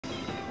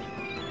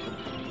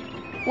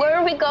Where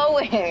are we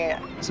going?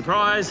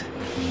 Surprise!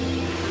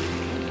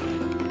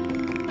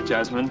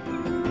 Jasmine,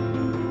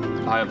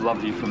 I have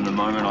loved you from the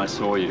moment I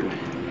saw you,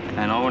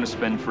 and I want to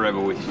spend forever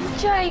with you.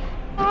 Jake,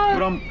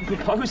 But I'm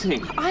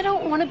proposing. I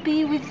don't want to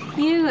be with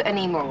you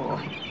anymore.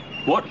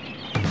 What?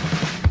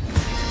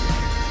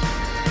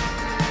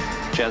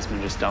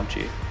 Jasmine just dumped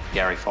you.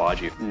 Gary fired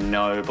you.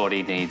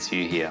 Nobody needs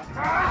you here.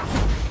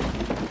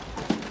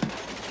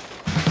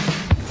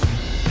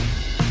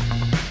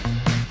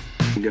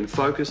 I'm going to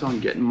focus on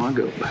getting my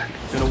girl back.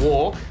 I'm going to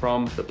walk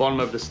from the bottom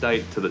of the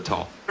state to the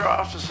top. You're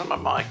after some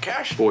of my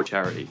cash? For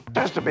charity.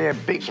 Has to be a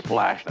big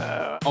splash,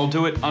 though. I'll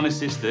do it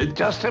unassisted.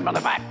 Just him in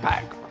a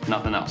backpack.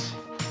 Nothing else.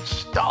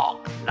 Stark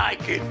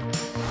naked.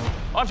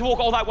 I have to walk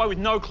all that way with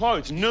no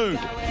clothes, nude.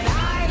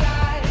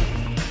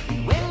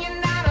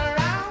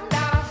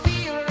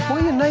 Why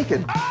are you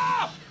naked?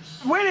 Ah!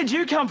 Where did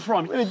you come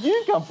from? Where did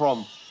you come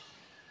from?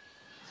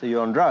 So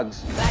you're on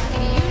drugs?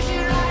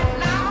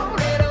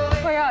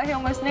 We're out here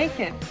almost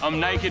naked. I'm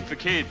naked for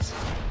kids.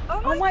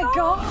 Oh my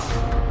God.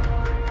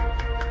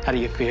 How do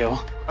you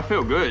feel? I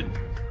feel good.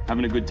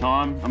 Having a good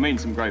time. I'm meeting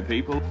some great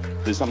people.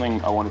 There's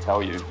something I want to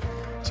tell you.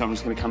 So I'm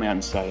just going to come out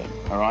and say it,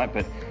 all right?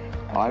 But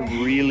I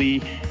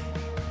really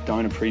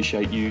don't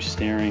appreciate you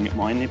staring at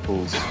my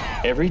nipples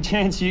every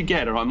chance you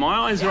get, all right?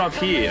 My eyes are up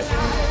here.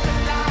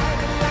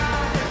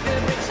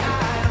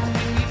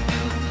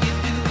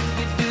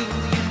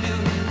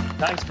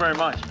 Thanks very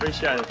much.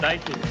 Appreciate it.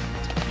 Thank you.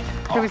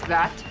 Who is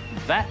that?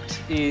 That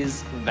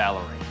is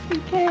Valerie.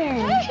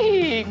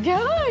 Hey,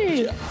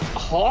 guys.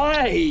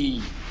 Hi.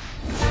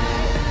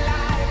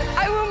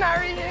 I will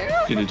marry you.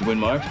 You need to win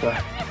my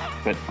respect.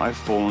 But I've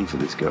fallen for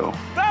this girl.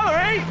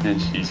 Valerie!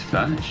 And she's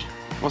vanished.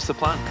 What's the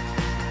plan?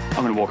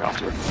 I'm going to walk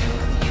after her.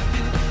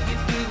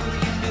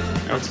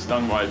 I got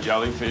stung by a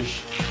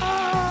jellyfish.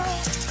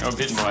 I got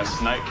bitten by a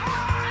snake.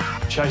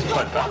 Chased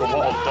by a pack of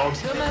wild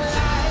dogs.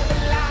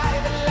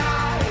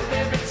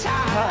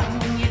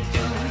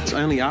 It's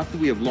only after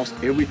we have lost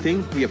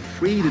everything we are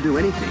free to do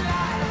anything.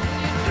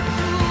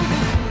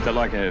 Is that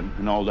like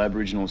an old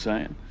Aboriginal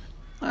saying?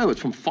 Oh,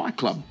 it's from Fight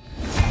Club.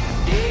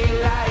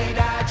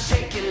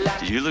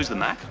 Did you lose the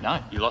map? No.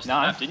 You lost the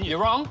map, didn't you?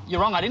 You're wrong.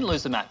 You're wrong. I didn't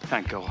lose the map.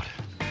 Thank God.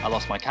 I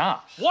lost my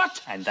car.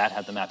 What? And that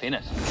had the map in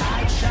it.